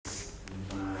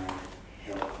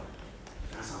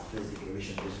first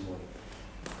declaration this morning.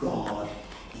 God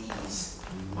is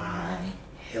my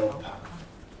helper.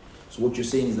 So what you're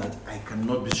saying is that I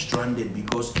cannot be stranded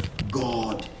because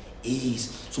God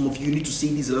is. Some of you need to say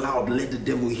this loud. Let the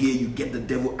devil hear you. Get the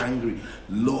devil angry.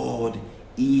 Lord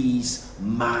is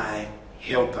my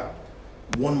helper.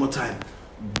 One more time.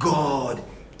 God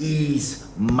is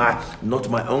my, not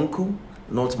my uncle,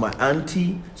 not my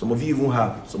auntie. Some of you even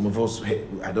have, some of us,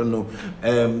 I don't know,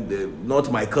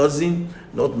 not my cousin,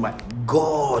 not my,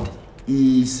 God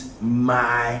is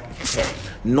my help.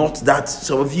 Not that,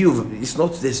 some of you, it's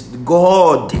not this,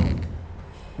 God,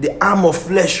 the arm of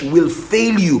flesh will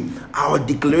fail you. Our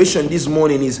declaration this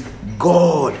morning is,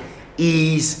 God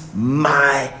is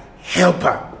my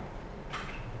helper.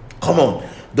 Come on.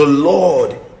 The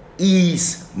Lord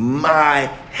is my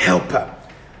helper.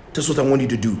 That's what I want you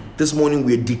to do. This morning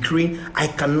we're decreeing, I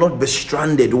cannot be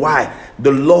stranded. Why?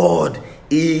 The Lord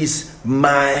is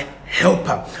my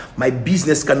helper. My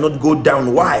business cannot go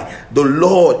down. Why? The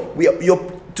Lord,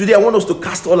 today I want us to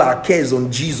cast all our cares on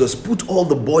Jesus. Put all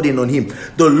the burden on him.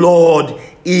 The Lord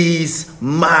is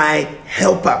my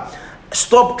helper.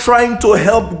 Stop trying to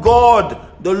help God.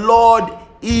 The Lord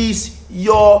is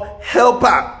your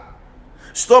helper.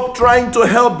 Stop trying to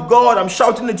help God. I'm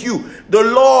shouting at you. The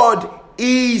Lord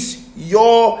is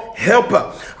your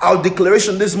helper. Our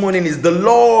declaration this morning is, the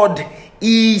Lord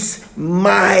is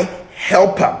my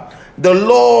helper. The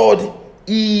Lord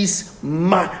is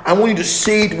my. I want you to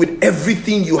say it with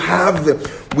everything you have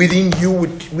within you,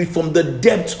 with from the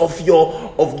depths of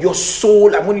your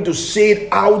soul. I want you to say it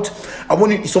out. I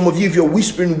want you, some of you, if you're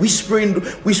whispering, whisper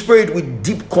it with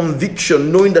deep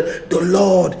conviction, knowing that the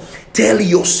Lord. Tell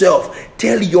yourself,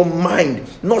 tell your mind,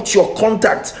 not your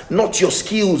contacts, not your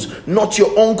skills, not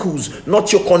your uncles,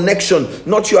 not your connection,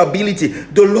 not your ability.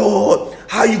 The Lord,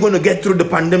 how are you going to get through the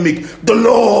pandemic? The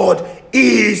Lord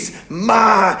is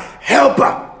my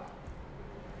helper.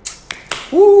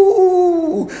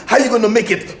 Ooh, how are you going to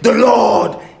make it? The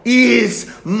Lord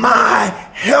is my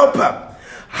helper.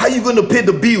 How are you going to pay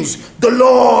the bills? The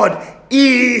Lord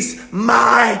is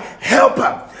my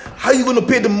helper. How are you going to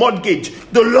pay the mortgage?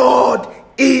 The Lord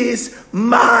is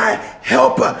my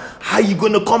helper. How are you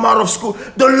going to come out of school?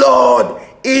 The Lord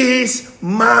is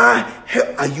my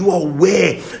helper. Are you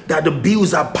aware that the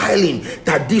bills are piling?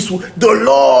 That this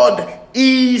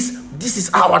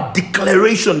is our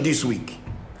declaration this week.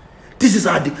 This is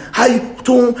how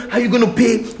you going to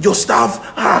pay your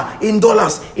staff in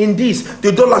dollars. In this,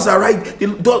 the dollars are right.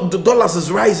 The dollars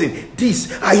is rising.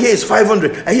 This I hear is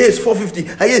 500. I hear is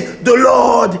 450. I hear the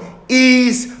Lord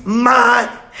is my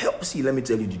help. See, let me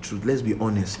tell you the truth. Let's be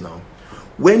honest now.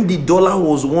 When the dollar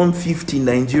was 150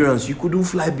 Nigerians, you couldn't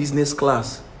fly business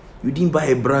class. You didn't buy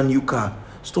a brand new car.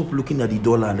 Stop looking at the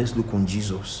dollar. Let's look on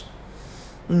Jesus.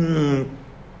 When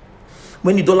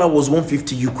the dollar was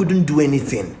 150, you couldn't do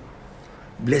anything.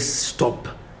 Let's stop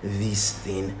this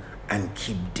thing and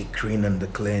keep decreeing and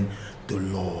declaring, the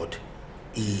Lord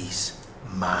is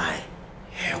my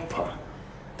helper.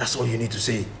 That's all you need to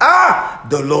say.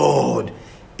 The Lord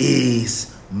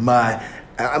is my.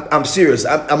 I'm serious.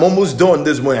 I'm almost done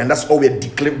this morning, and that's all we're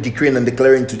decreeing and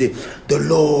declaring today. The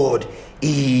Lord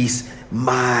is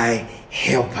my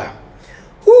helper.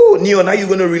 Neon, how are you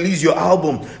going to release your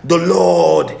album? The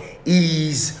Lord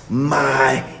is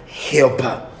my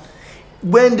helper.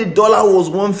 When the dollar was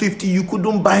 150, you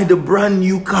couldn't buy the brand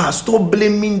new car. Stop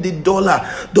blaming the dollar.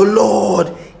 The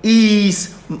Lord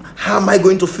is. How am I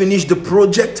going to finish the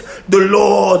project? The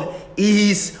Lord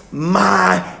is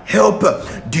my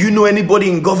helper. Do you know anybody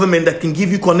in government that can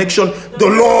give you connection? The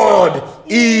Lord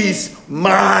is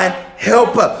my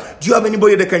helper. Do you have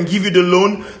anybody that can give you the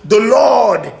loan? The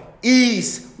Lord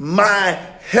is my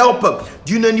helper.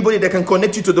 Do you know anybody that can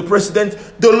connect you to the president?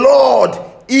 The Lord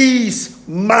is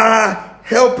my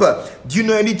helper. Do you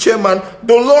know any chairman?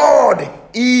 The Lord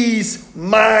is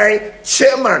my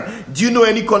chairman. Do you know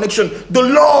any connection? The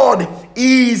Lord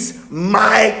is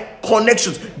my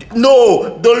connections.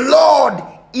 No, the Lord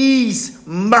is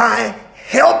my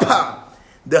helper.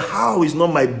 The how is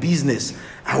not my business.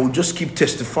 I will just keep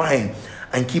testifying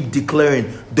and keep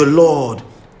declaring, the Lord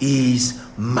is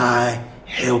my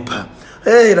helper.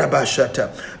 Hey,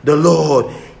 Rabashata, the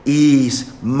Lord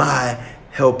is my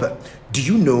helper. Do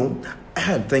you know?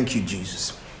 Thank you,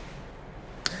 Jesus.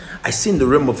 I see in the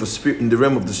realm of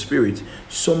the spirit,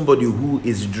 somebody who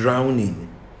is drowning.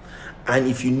 And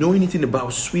if you know anything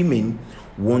about swimming,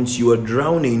 once you are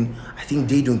drowning, I think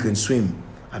Daydun can swim.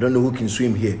 I don't know who can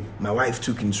swim here. My wife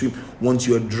too can swim. Once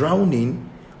you are drowning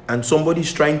and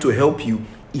somebody's trying to help you,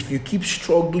 if you keep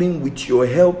struggling with your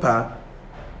helper,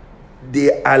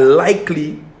 they are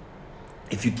likely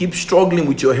If you keep struggling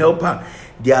with your helper,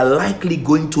 they are likely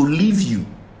going to leave you.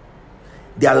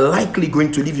 They are likely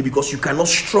going to leave you because you cannot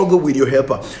struggle with your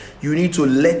helper. You need to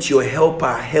let your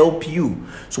helper help you.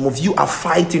 Some of you are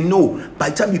fighting. No, by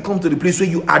the time you come to the place where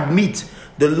you admit,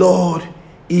 the Lord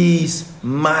is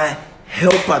my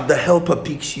helper, the helper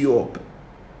picks you up.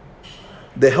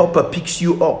 The helper picks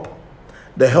you up.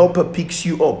 The helper picks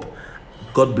you up.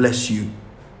 God bless you.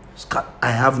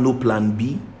 I have no plan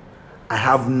B. I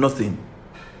have nothing.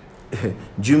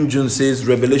 Jim Jones says,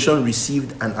 revelation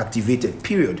received and activated.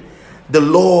 Period. The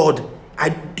Lord,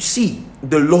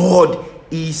 the Lord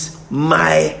is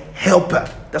my helper.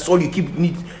 That's all you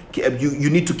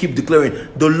need to keep declaring.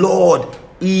 The Lord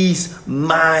is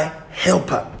my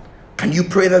helper. Can you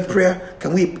pray that prayer?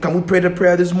 Can we pray the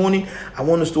prayer this morning? I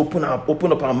want us to open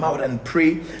up our mouth and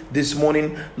pray this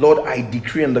morning. Lord, I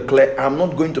decree and declare, I'm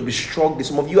not going to be struck.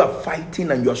 Some of you are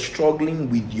fighting and you're struggling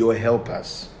with your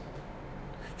helpers.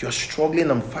 You're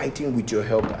struggling and fighting with your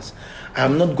helpers.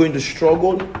 I'm not going to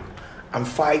struggle and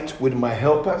fight with my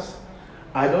helpers.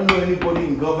 I don't know anybody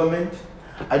in government.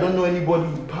 I don't know anybody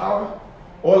in power.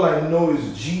 All I know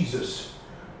is Jesus.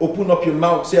 Open up your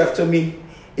mouth. Say after me.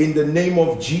 In the name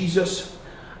of Jesus,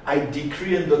 I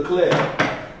decree and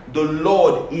declare, the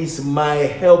Lord is my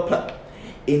helper.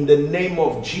 In the name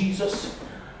of Jesus,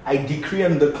 I decree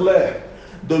and declare,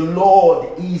 the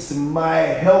Lord is my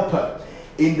helper.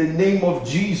 In the name of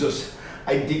Jesus,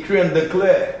 I decree and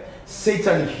declare,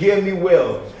 Satan, hear me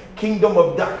well. Kingdom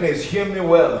of darkness, hear me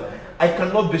well. I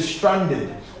cannot be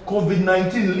stranded.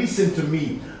 COVID-19, listen to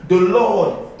me. The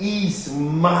Lord is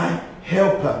my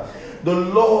helper. The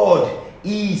Lord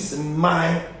is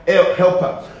my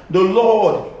helper. The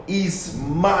Lord is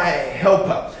my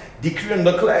helper. Decree and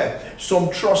declare.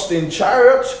 Some trust in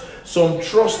chariots, some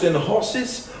trust in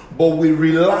horses, but we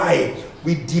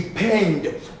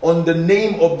depend on the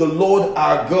name of the Lord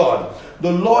our God.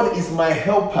 The Lord is my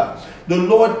helper. The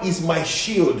Lord is my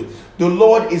shield. The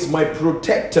Lord is my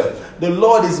protector. The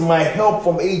Lord is my help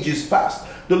from ages past.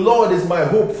 The Lord is my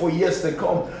hope for years to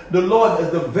come. The Lord is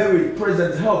the very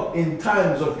present help in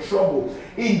times of trouble.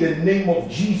 In the name of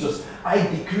Jesus, I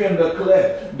decree and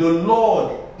declare, the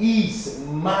Lord is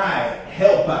my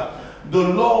helper. The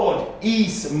Lord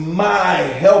is my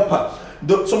helper.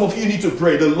 Some of you need to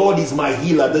pray, the Lord is my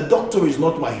healer. The doctor is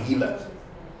not my healer.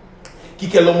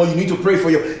 Kikelomo, you need to pray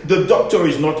for you. The doctor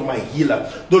is not my healer.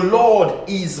 The Lord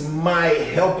is my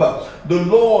helper. The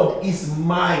Lord is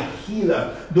my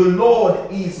healer. The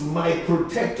Lord is my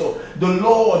protector. The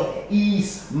Lord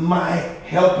is my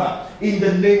helper. In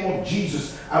the name of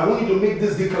Jesus, I want you to make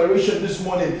this declaration this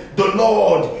morning. The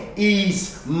Lord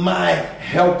is my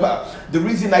helper. The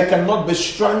reason I cannot be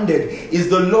stranded is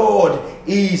the Lord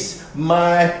is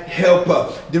my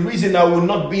helper. The reason I will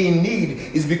not be in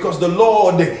need is because the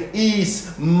Lord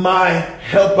is my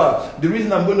helper. The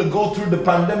reason I'm going to go through the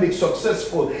pandemic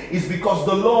successful is because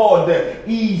the Lord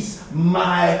is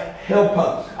my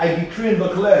helper. I decree and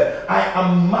declare, I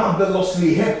am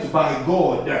marvelously helped by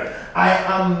God. I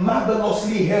am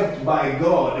marvelously helped by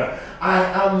God. I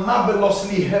am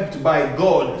marvelously helped by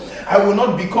God. I will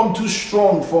not become too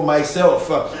strong for myself.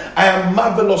 I am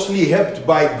marvelously helped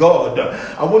by God.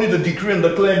 I want you to decree and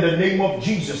declare in the name of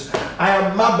Jesus, I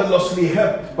am marvelously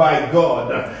helped by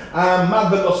God. I am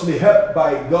marvelously helped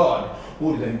by God.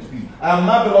 Who did I be? I am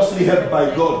marvelously helped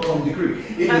by God. Come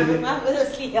decree. I'm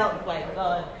marvelously helped by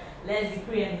God. Let's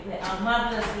decree and declare, I'm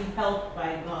marvelously helped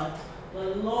by God.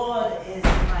 The Lord is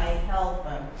my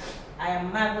helper. I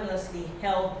am marvelously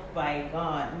helped by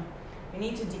God. We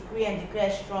need to decree and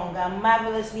declare strong. I'm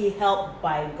marvelously helped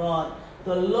by God.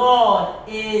 The Lord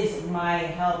is my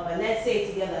helper. Let's say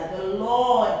it together. The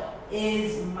Lord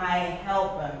is my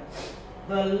helper.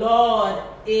 The Lord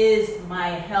is my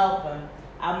helper.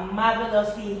 I'm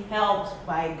marvelously helped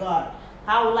by God.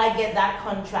 How will I get that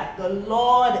contract? The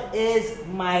Lord is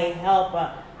my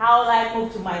helper. How will I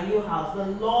move to my new house? The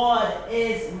Lord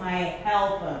is my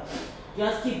helper.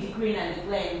 Just keep decreeing and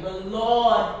declaring, the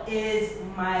Lord is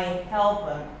my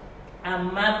helper.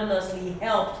 I'm marvelously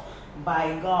helped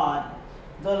by God.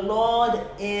 The Lord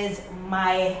is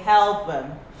my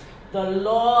helper. The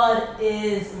Lord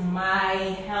is my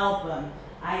helper.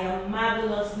 I am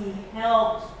marvelously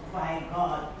helped by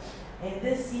God. In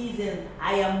this season,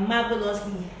 I am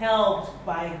marvelously helped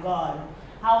by God.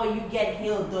 How will you get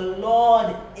healed? The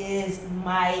Lord is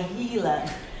my healer.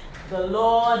 The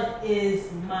Lord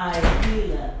is my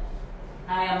healer.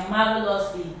 I am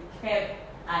marvelously kept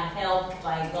and helped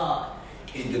by God.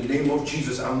 In the name of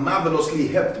Jesus, I'm marvelously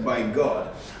helped by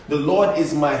God. The Lord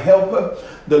is my helper.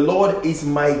 The Lord is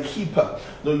my keeper.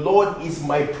 The Lord is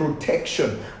my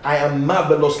protection. I am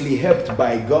marvelously helped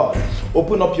by God.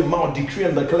 Open up your mouth, decree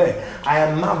and declare. I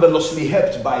am marvelously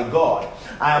helped by God.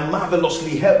 I am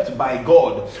marvelously helped by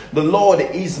God. The Lord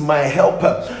is my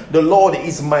helper. The Lord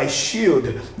is my shield.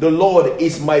 The Lord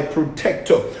is my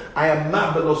protector. I am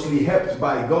marvelously helped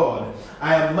by God.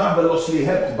 I am marvelously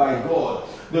helped by God.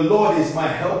 The Lord is my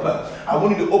helper. I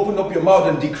want you to open up your mouth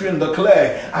and decree and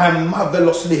declare, I am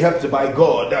marvelously helped by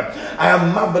God. I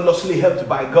am marvelously helped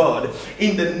by God.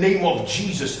 In the name of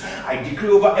Jesus, I decree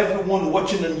over everyone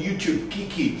watching on YouTube,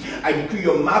 Kiki, I decree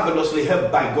you're marvelously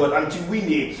helped by God. Auntie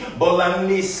Winnie,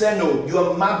 Bolani Seno, you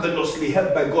are marvelously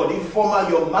helped by God. Informa,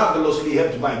 you're marvelously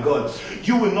helped by God.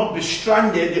 You will not be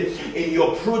stranded in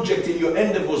your project, in your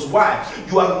endeavors. Why?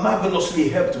 You are marvelously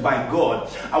helped by God.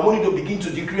 I want you to begin to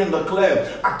decree and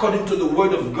declare, according to the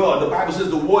word of God. The Bible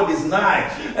says the word is nigh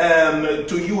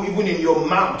to you, even in your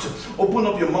mouth. Open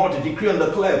up your mouth and decree and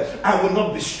declare, I will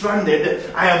not be stranded.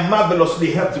 I am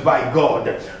marvelously helped by God.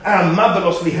 I am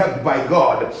marvelously helped by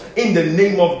God. In the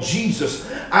name of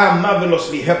Jesus, I am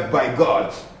marvelously helped by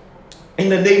God. In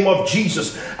the name of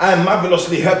Jesus, I am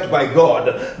marvelously helped by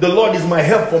God. The Lord is my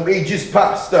help from ages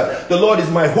past. The Lord is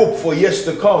my hope for years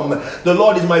to come. The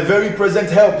Lord is my very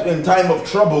present help in time of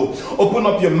trouble. Open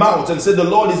up your mouth and say, the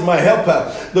Lord is my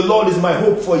helper. The Lord is my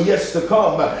hope for years to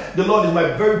come. The Lord is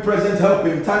my very present help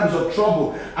in times of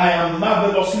trouble. I am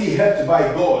marvelously helped by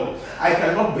God. I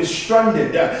cannot be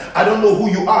stranded. I don't know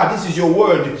who you are. This is your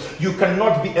word. You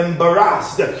cannot be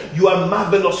embarrassed. You are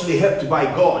marvelously helped by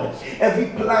God. Every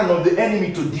plan of the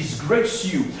enemy to disgrace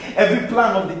you, every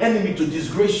plan of the enemy to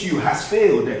disgrace you has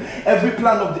failed. Every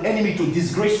plan of the enemy to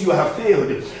disgrace you have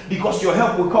failed, because your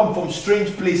help will come from strange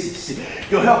places.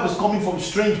 Your help is coming from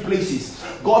strange places.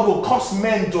 God will cause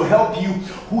men to help you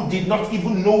who did not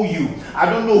even know you. I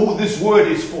don't know who this word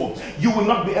is for. You will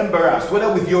not be embarrassed,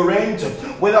 whether with your rent,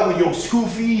 whether with your school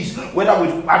fees, whether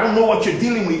with, I don't know what you're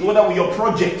dealing with, whether with your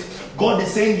project. God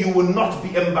is saying you will not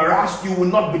be embarrassed, you will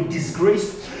not be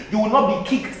disgraced, you will not be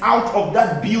kicked out of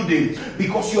that building,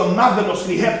 because you are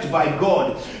marvelously helped by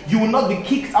God. You will not be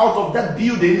kicked out of that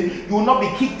building, you will not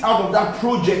be kicked out of that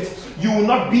project. You will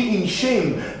not be in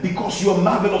shame, because you are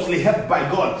marvelously helped by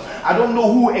God. I don't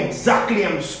know who exactly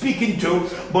I'm speaking to,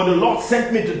 but the Lord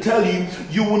sent me to tell you,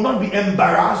 you will not be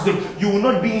embarrassed, you will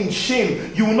not be in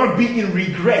shame, you will not be in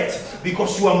regret,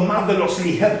 because you are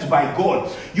marvelously helped by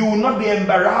God. You will not be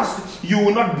embarrassed, you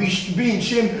will not be in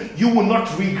shame, you will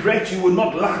not regret, you will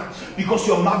not lack, because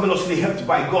you are marvelously helped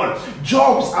by God.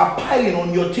 Jobs are piling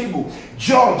on your table,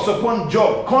 jobs upon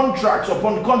job, contracts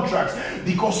upon contracts,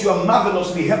 because you are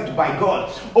marvelously helped by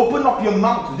God. Open up your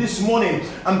mouth this morning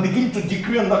and begin to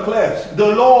decree and declare,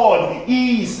 the Lord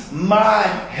is my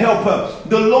helper.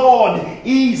 The Lord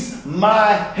is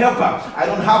my helper. I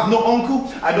don't have no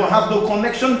uncle, I don't have no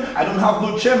connection, I don't have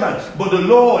no chairman, but the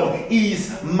Lord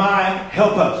is my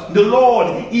helper. The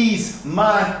Lord is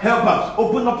my helper.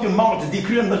 Open up your mouth,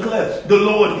 decree and declare, the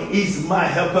Lord is my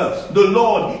helper. The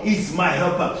Lord is my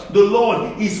helper. The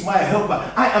Lord is my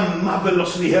helper. I am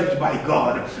marvelously helped by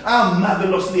God. I am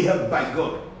marvelously helped by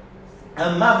God.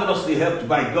 I'm marvelously helped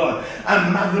by God.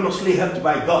 I'm marvelously helped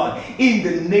by God. In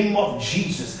the name of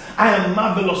Jesus, I am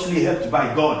marvelously helped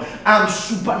by God. I'm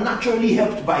supernaturally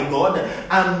helped by God.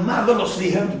 I'm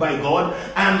marvelously helped by God.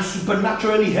 I'm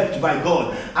supernaturally helped by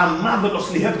God. I'm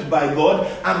marvelously helped by God.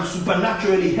 I'm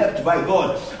supernaturally helped by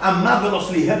God. I'm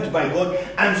marvelously helped by God.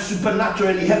 I'm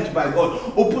supernaturally helped by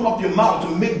God. Open up your mouth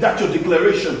to make that your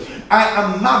declaration. I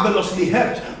am marvelously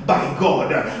helped by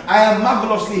God. I am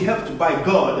marvelously helped by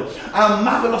God. I am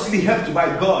marvelously helped by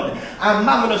God. I am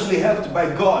marvelously helped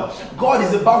by God. God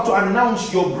is about to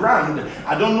announce your brand.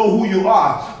 I don't know who you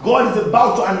are. God is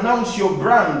about to announce your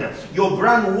brand. Your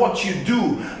brand, what you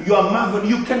do. You are marvelous.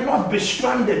 You cannot be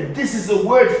stranded. This is a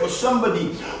word for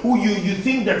somebody who you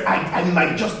think that I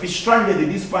might just be stranded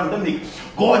in this pandemic.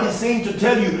 God is saying to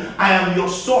tell you, I am your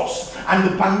source, and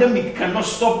the pandemic cannot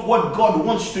stop what God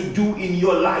wants to do in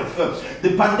your life.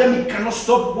 The pandemic cannot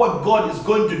stop what God is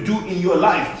going to do in your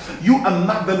life. You are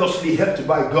marvelously helped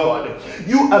by God.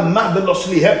 You are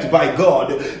marvelously helped by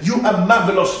God. You are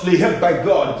marvelously helped by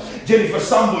God. Jennifer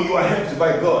Sambo, you are helped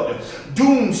by God.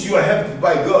 Dooms, you are helped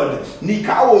by God.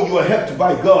 Nikao, you are helped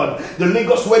by God. The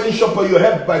Lagos Wedding Shopper, you are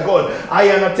helped by God.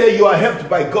 Ayanate, you are helped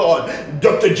by God.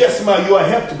 Dr. Jesma, you are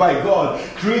helped by God.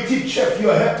 Creative Chef, you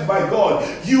are helped by God.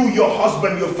 You, your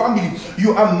husband, your family,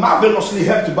 you are marvelously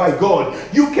helped by God.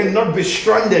 You cannot be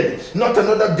stranded, not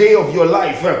another day of your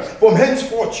life. From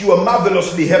henceforth, you are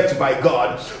marvelously helped by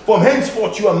God. From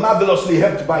henceforth, you are marvelously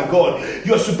helped by God.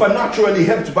 You are supernaturally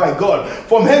helped by God.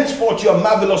 From henceforth, you are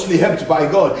marvelously helped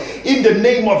by God. In the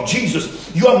name of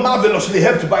Jesus, you are marvelously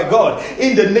helped by God.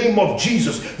 In the name of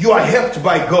Jesus, you are helped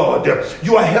by God.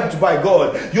 You are helped by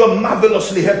God. You are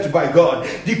marvelously helped by God.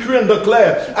 Decree and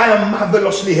declare, I am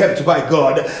marvelously helped by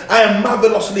God. I am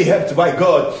marvelously helped by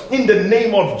God. In the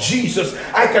name of Jesus,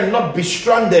 I cannot be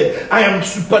stranded. I am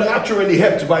supernaturally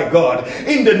helped by God.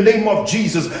 In the name of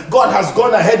Jesus, God has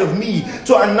gone ahead of me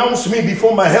to announce me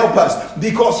before my helpers,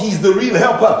 because He's the real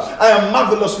helper. I am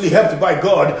marvelously helped by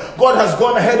God. God has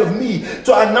gone ahead of me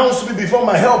to announce me before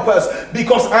my helpers,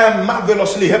 because I am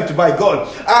marvelously helped by God.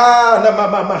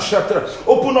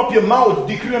 Open up your mouth,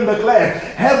 decree and declare.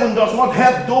 Heaven does not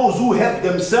help those who help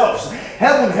themselves.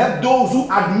 Heaven helps those who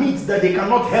admit that they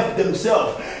cannot help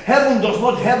themselves. Heaven does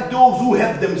not help those who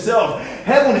help themselves.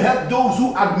 Heaven helps those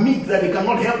who admit that they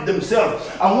cannot help themselves.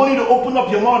 I want you to open up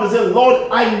your mouth and say,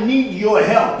 Lord, I need your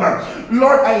help.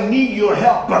 Lord, I need your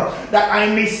help, that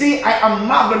I may say I am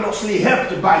marvelously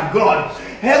helped by God.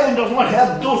 Heaven does not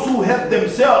help those who help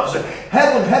themselves.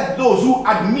 Heaven helps those who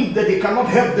admit that they cannot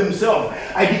help themselves.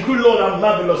 I decree, Lord, I'm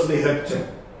marvelously helped.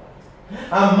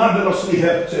 I'm marvelously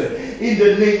helped in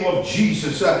the name of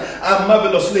Jesus. I'm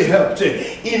marvelously helped.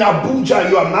 In Abuja,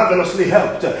 you are marvelously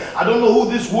helped. I don't know who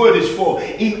this word is for.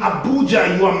 In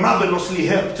Abuja, you are marvelously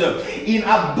helped. In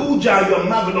Abuja, you are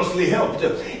marvelously helped.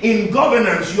 In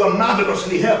governance, you are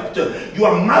marvelously helped. You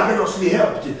are marvelously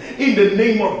helped. In the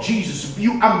name of Jesus,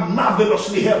 you are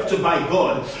marvelously helped by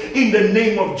God. In the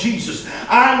name of Jesus.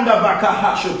 And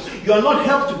you are not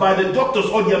helped by the doctors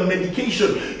or their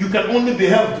medication. You can only be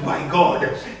helped by God.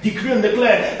 Decree and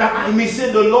declare that I may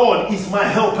say the Lord is my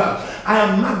helper. I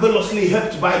am marvelously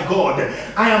helped by God.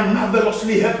 I am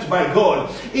marvelously helped by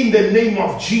God. In the name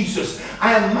of Jesus,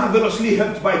 I am marvelously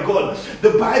helped by God.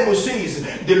 The Bible says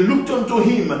they looked unto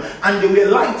Him and they were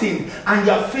lightened, and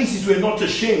their faces were not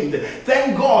ashamed.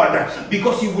 Thank God,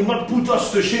 because He will not put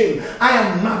us to shame. I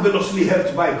am marvelously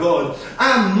helped by God.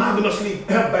 I am marvelously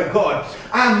helped by God.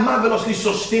 I am marvelously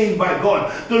sustained by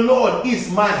God. The Lord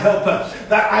is my helper,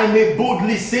 that I may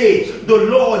boldly say, the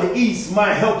Lord is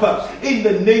my helper. In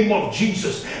the name of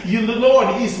Jesus, the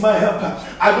Lord is my helper.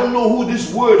 I don't know who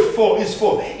this word is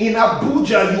for. In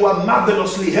Abuja, you are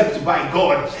marvelously helped by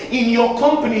God. In your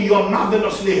company, you are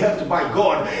marvelously helped by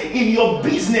God. In your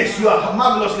business, you are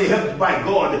marvelously helped by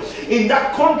God. In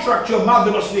that contract, you are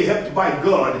marvelously helped by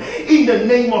God. In the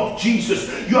name of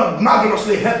Jesus, you are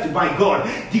marvelously helped by God.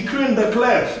 Decree and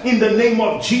declare in the name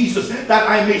of Jesus that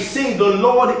I may say, the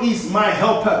Lord is my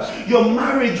helper. Your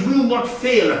marriage will not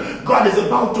fail. God is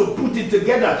about to put it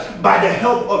together by the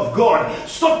help of God.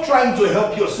 Stop trying to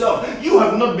help yourself. You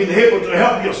have not been able to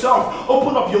help yourself.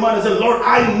 Open up your mind and say, Lord,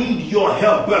 I need your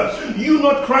help. You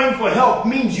not crying for help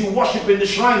means you worship in the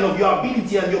shrine of your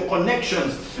ability and your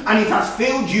connections, and it has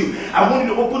failed you. I want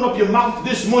you to open up your mouth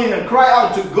this morning and cry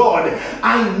out to God,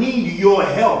 I need your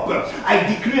help.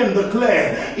 I decree and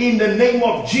declare in the name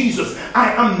of Jesus,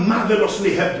 I am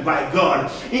marvelously helped by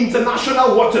God.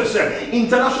 International waters,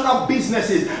 international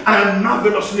businesses, I am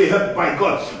marvelously helped by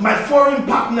God. My foreign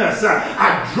partners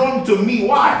are drawn to me.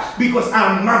 Why? Because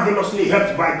I am marvelously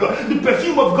helped by God. The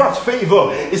perfume of God's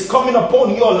favor is coming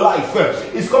upon your life.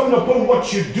 It's coming upon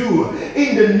what you do.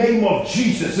 In the name of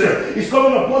Jesus, it's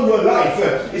coming upon your life.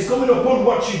 It's coming upon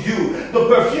what you do. The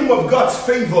perfume of God's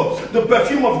favor, the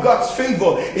perfume of God's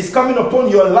favor is coming upon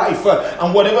your life,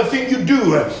 and whatever thing you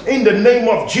do, in the name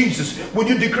of Jesus, would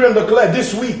you decree and declare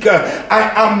this week,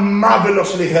 I am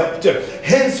marvelously helped.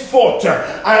 Henceforth,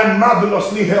 I am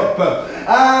marvelously helped.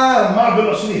 I am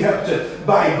marvelously helped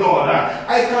by God.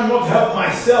 I cannot help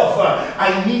myself.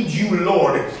 I need you,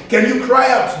 Lord. Can you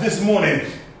cry out this morning?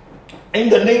 In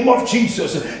the name of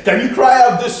Jesus, can you cry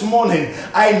out this morning,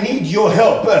 I need your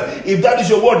help? If that is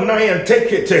your word now, and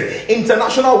take it.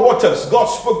 International waters, God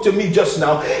spoke to me just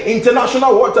now.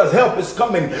 International waters, help is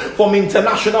coming from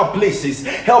international places.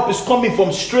 Help is coming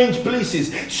from strange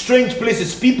places. Strange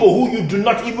places. People who you do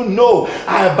not even know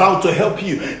are about to help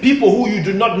you. People who you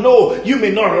do not know, you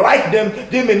may not like them,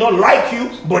 they may not like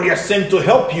you, but they are sent to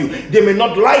help you. They may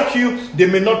not like you, they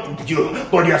may not,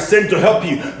 but they are sent to help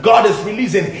you. God is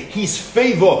releasing His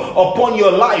favor upon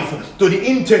your life to the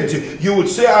intent, you would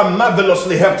say, I'm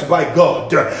marvelously helped by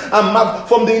God.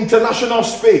 From the international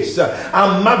space,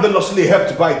 I'm marvelously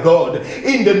helped by God.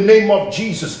 In the name of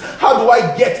Jesus. How do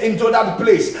I get into that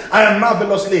place? I am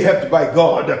marvelously helped by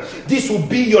God. This will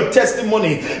be your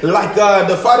testimony. Like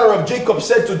the father of Jacob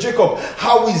said to Jacob,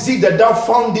 how is it that thou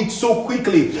found it so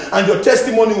quickly? And your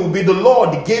testimony will be, the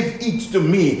Lord gave it to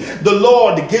me. The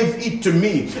Lord gave it to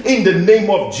me. In the name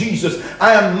of Jesus,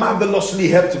 I am marvelously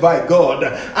helped by God.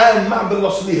 I am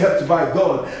marvelously helped by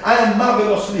God. I am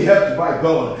marvelously helped by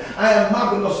God. I am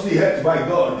marvelously helped by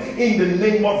God. In the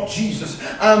name of Jesus,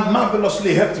 I am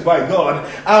marvelously helped by God.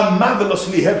 I am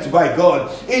marvelously helped by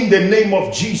God. In the name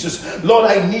of Jesus, Lord,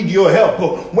 I need your help.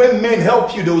 When men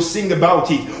help you, they'll sing about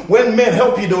it. When men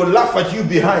help you, they'll laugh at you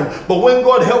behind. But when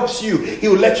God helps you, He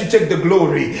will let you take the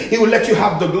glory. He will let you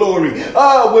have the glory.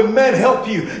 When men help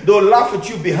you, they'll laugh at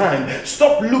you behind.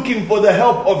 Stop looking for the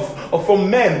help from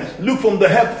men. Look from the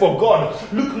help for God.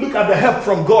 Look at the help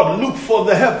from God. Look for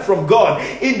the help from God.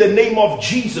 In the name of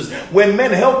Jesus. When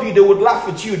men help you, they would laugh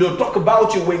at you. They'll talk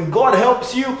about you. When God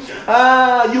helps you,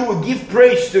 you will give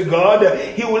praise to God.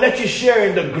 He will let you share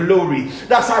in the glory.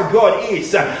 That's how God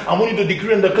is. I want you to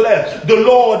decree and declare, the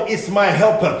Lord is my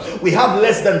helper. We have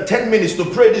less than 10 minutes to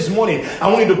pray this morning.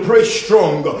 I want you to pray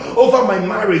strong. Over my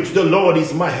marriage, the Lord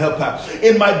is my helper.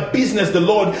 In my business, the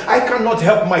Lord, I cannot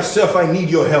help myself. I need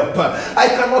your help. I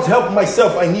cannot help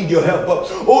myself. I need your help.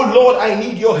 Oh Lord, I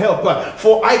need your help.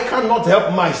 For I cannot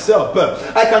help myself.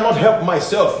 I cannot help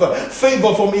myself.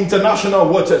 Favor from international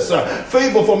waters.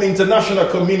 Favor from international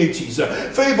communities.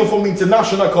 Favor from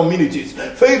international communities.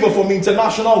 Favor from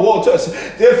international waters.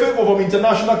 Favor from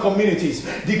international communities.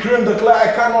 Decree and declare,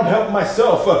 I cannot help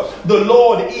myself. The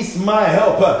Lord is my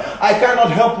helper. I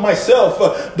cannot help myself.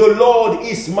 The Lord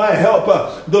is my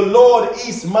helper. The Lord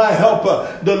is my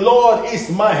helper. The Lord is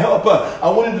my helper. I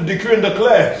want you to decree and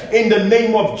declare, in the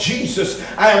name of Jesus,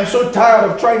 I am so tired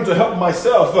of trying to help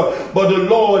myself, but the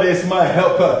Lord is my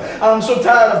helper. I'm so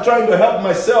tired of trying to help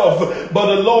myself,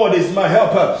 but the Lord is my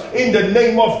helper. In the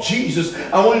name of Jesus,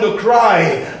 I want you to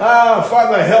cry,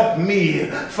 Father, help me.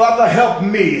 Father, help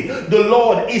me. The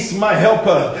Lord is my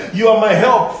helper. You are my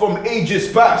help from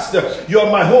ages past. You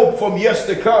are my hope from years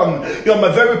to come. You are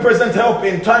my very present help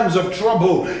in times of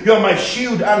trouble. You are my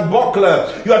shield and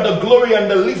buckler. You are the glory and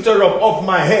the lifter up of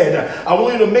my head. I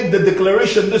want you to make the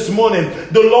declaration this morning.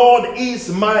 The Lord is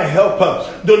my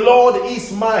helper. The Lord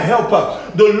is my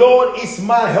helper. The Lord is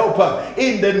my helper.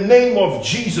 In the name of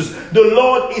Jesus, the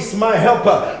Lord is my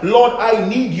helper. Lord, I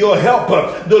need your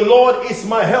helper. The Lord is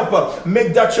my helper.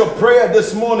 Make that your prayer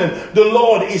this morning. The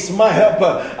Lord is my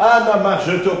helper.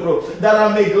 That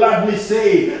I may gladly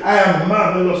say, I am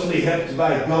marvelously helped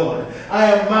by God. I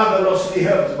am marvelously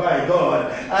helped by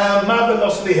God. I am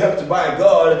marvelously helped by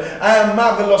God. I am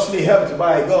marvelously helped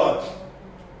by God.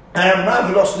 I am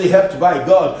marvelously helped by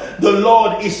God. The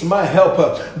Lord is my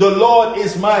helper. The Lord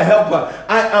is my helper.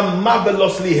 I am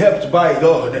marvelously helped by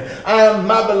God. I am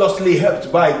marvelously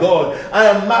helped by God. I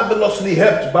am marvelously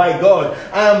helped by God.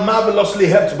 I am marvelously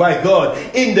helped by God.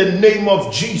 In the name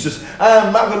of Jesus, I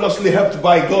am marvelously helped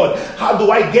by God. How do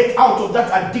I get out of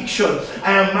that addiction?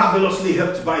 I am marvelously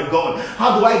helped by God.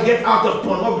 How do I get out of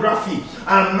pornography?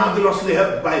 I am marvelously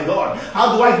helped by God.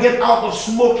 How do I get out of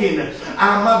smoking?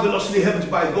 I am marvelously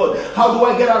helped by God. How do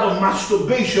I get out of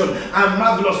masturbation? I am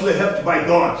marvelously helped by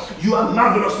God. You are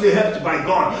marvelously helped by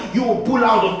God. You will pull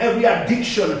out of every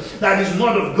addiction that is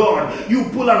not of God. You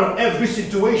pull out of every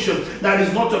situation that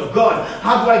is not of God.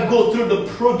 How do I go through the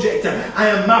project? I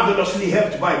am marvelously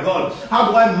helped by God.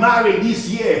 How do I marry this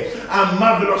year? I am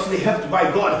marvelously helped by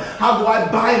God. How do I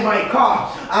buy my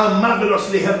car? I am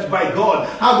marvelously helped by God.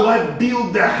 How do I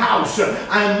build the house?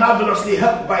 I am marvelously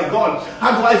helped by God.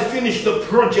 How do I finish the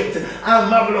project? I am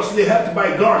marvelously helped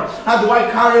by God. How do I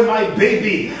carry my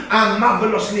baby? I am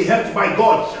marvelously helped by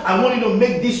God. I want you to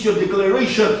make this your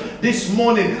declaration this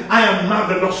morning. I am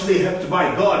marvelously helped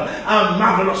by God. I am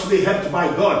marvelously helped by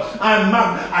God.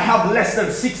 I have less than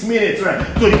 6 minutes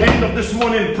to the end of this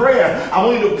morning prayer. I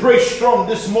want you to pray strong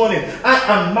this morning. I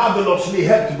am marvelously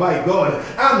helped by God.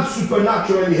 I am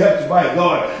supernaturally helped by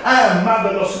God. I am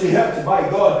marvelously helped by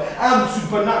God. I am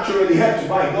supernaturally helped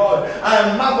by God. I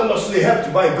am marvelously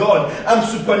helped by God. I am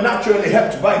supernaturally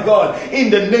helped by God. In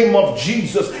the name of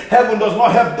Jesus. Heaven does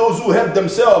not help those who help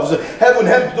themselves. Heaven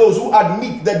helps those who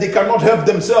admit that they cannot help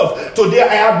themselves. Today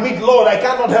I admit, Lord, I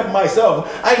cannot help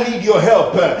myself. I need your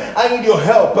help. I need your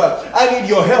help. I need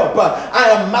your help. I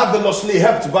am marvelously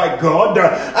helped by God.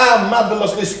 I am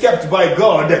marvelously kept by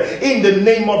God. In the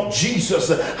name of Jesus.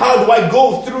 How do I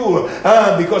go through?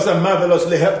 Because I'm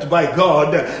marvelously helped by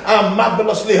God. I'm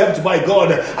marvelously helped by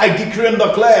God. I decree and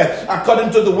declare,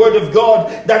 according to the word of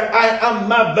God, that I am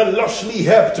marvelously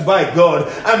helped by God.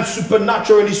 I'm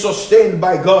supernaturally sustained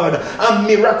by God. I'm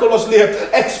miraculously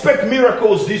helped. Expect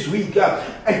miracles this week.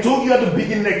 I told you at the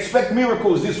beginning, expect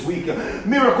miracles this week.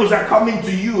 Miracles are coming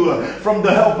to you from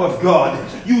the help of God.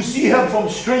 You see help from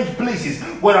strange places.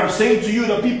 What I'm saying to you,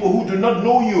 the people who do not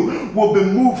know you will be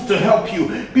moved to help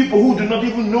you. People who do not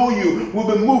even know you will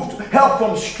be moved to help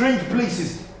from strange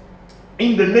places.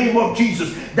 In the name of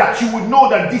Jesus, that you would know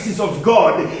that this is of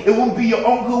God. It won't be your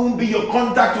uncle, it won't be your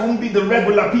contact, it won't be the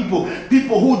regular people.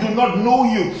 People who do not know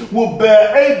you will be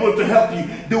able to help you.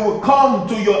 They will come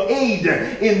to your aid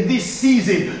in this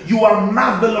season. You are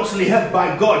marvelously helped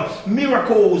by God.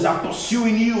 Miracles are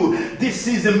pursuing you this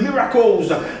season.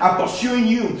 Miracles are pursuing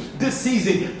you this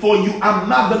season. For you are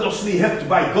marvelously helped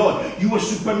by God. You are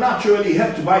supernaturally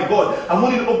helped by God. I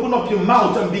want you to open up your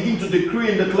mouth and begin to decree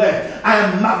and declare, I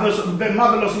am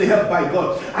marvelously helped by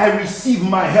God. I receive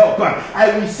my help.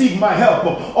 I receive my help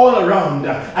all around.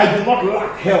 I do not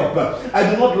lack help.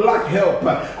 I do not lack help.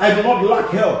 I do not lack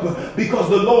help because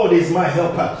the Lord is my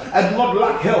helper. I do not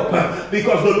lack help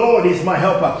because the Lord is my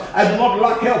helper. I do not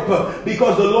lack help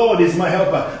because the Lord is my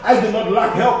helper. I do not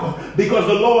lack help because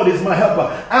the Lord is my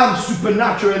helper. I'm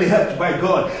supernaturally helped by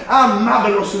God. I'm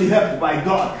marvelously helped by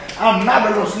God. I'm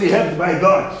marvelously helped by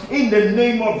God. In the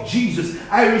name of Jesus,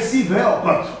 I receive help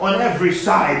on every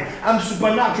side. I'm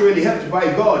supernaturally helped by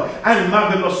God and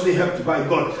marvelously helped by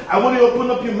God. I want you to open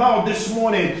up your mouth this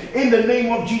morning. In the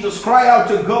name of Jesus, cry out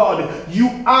to God. You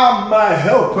are my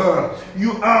helper.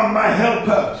 You are my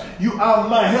helper. You are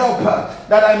my helper,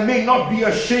 that I may not be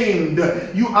ashamed.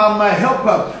 You are my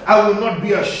helper. I will not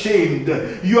be ashamed.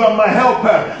 You are my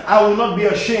helper. I will not be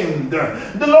ashamed.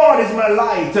 The Lord is my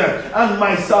light and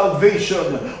my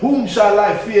salvation. Whom shall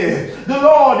I fear? The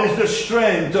Lord is the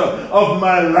strength of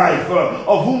my life.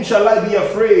 Of whom shall I be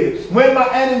afraid? When my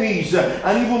enemies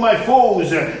and even my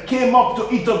foes came up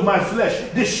to eat of my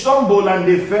flesh, they stumbled and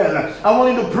they fell. I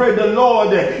want you to pray, the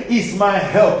Lord is my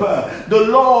helper. The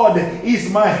Lord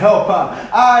is my helper.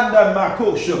 And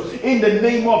Makosho, in the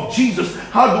name of Jesus,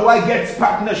 how do I get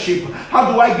partnership?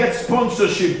 How do I get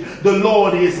sponsorship? The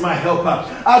Lord is my helper.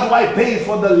 How do I pay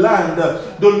for the land?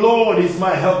 The Lord is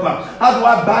my helper. How do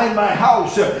I buy my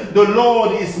house? The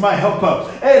Lord is my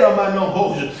helper.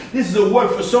 This is a word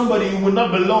for somebody who will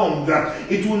not belong.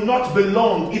 It will not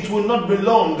belong. It will not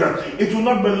belong. It will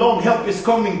not belong. Help is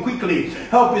coming quickly.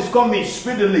 Help is coming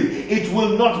speedily. It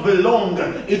will not belong.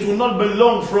 It will not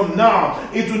belong from now.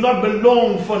 It will not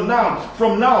belong for now.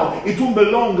 From now, it won't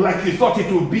belong like you thought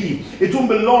it would be. It won't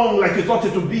belong like you thought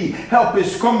it would be. Help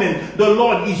is coming. The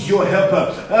Lord is your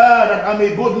helper. That I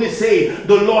may boldly say,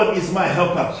 the Lord is my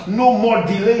helper. No more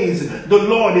delays. The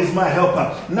Lord is my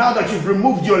helper. Now that you've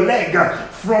removed your leg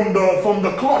from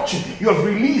the clutch, you have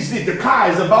released it. The car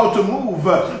is about to move.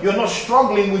 You're not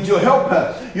struggling with your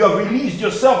helper. You have released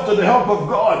yourself to the help of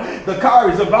God. The car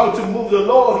is about to move. The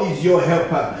Lord is your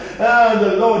helper. And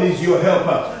the Lord is your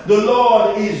helper. The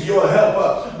Lord is your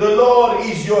helper. The Lord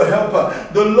is your helper.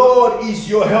 The Lord is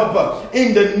your helper.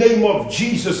 In the name of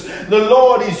Jesus, the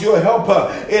Lord is your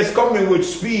helper. It's coming with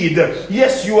speed.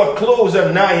 Yes, you are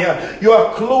closer now. You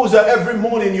are closer every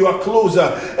morning. You are closer.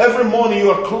 Every morning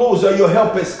you are closer. Your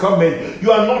help is coming.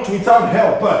 You are not without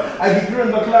help. I decree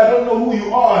and declare, I don't know who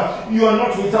you are. You are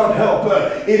not without help.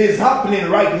 It is happening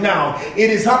right now. It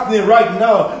is happening right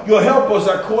now. Your helpers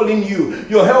are calling you.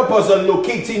 Your helpers are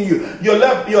locating you. Your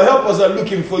helpers are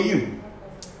looking for you.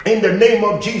 In the name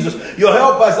of Jesus, your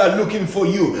helpers are looking for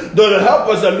you. The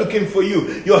helpers are looking for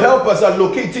you. Your helpers are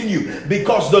locating you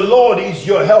because the Lord is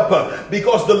your helper.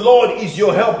 Because the Lord is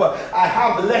your helper. I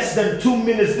have less than 2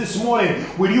 minutes this morning.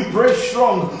 Will you pray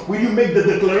strong? Will you make the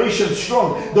declaration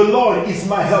strong? The Lord is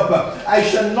my helper. I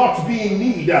shall not be in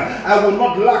need. I will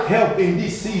not lack help in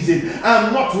this season.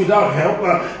 I'm not without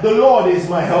help. The Lord is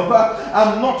my helper.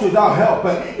 I'm not without help.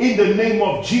 In the name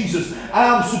of Jesus, I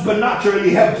am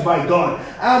supernaturally helped by God.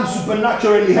 I'm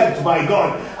supernaturally helped by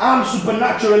God. I'm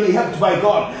supernaturally helped by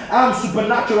God. I'm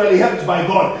supernaturally helped by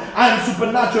God. I'm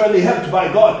supernaturally helped by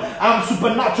God. I'm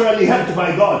supernaturally helped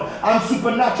by God. I'm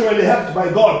supernaturally helped by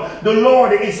God. The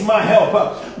Lord is my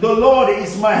helper. The Lord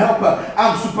is my helper.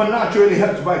 I'm supernaturally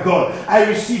helped by God. I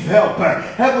receive help.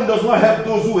 Heaven does not help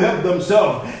those who help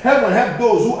themselves. Heaven helps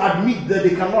those who admit that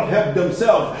they cannot help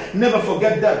themselves. Never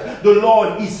forget that. The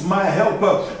Lord is my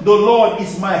helper. The Lord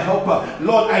is my helper.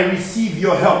 Lord, I receive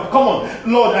your help. Come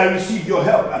on. Lord, I receive your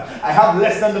help. I have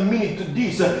less than a minute to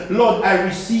this. Lord, I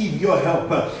receive your help.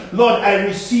 Lord, I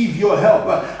receive your help.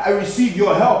 I receive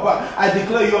your help. I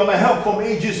declare you are my help from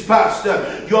ages past.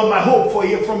 You are my hope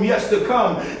from years to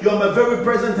come. You are my very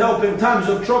present help in times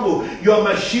of trouble. You are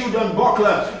my shield and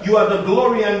buckler. You are the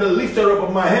glory and the lifter up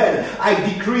of my head. I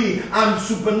decree I'm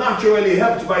supernaturally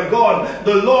helped by God.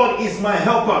 The Lord is my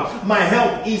helper. My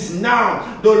help is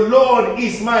now. The Lord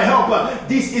is my helper.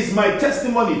 This is my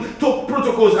testimony.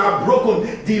 Protocols are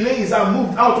broken. Delays are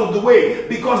moved out of the way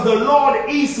because the Lord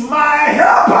is my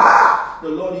helper.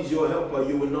 The Lord is your helper.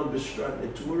 You will not be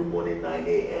stranded. Tomorrow morning 9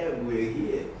 a.m. we're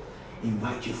here.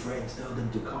 Invite your friends. Tell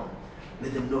them to come.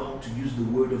 Let them know how to use the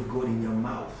word of God in your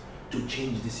mouth to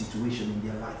change the situation in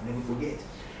their life. Never forget,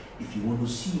 if you want to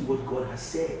see what God has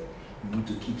said, you need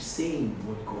to keep saying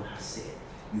what God has said.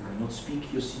 You cannot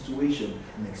speak your situation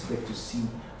and expect to see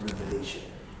revelation.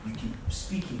 You keep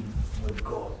speaking what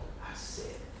God has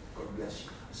said. God bless you.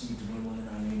 I'll see you tomorrow morning,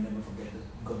 and never forget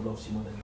that God loves you more than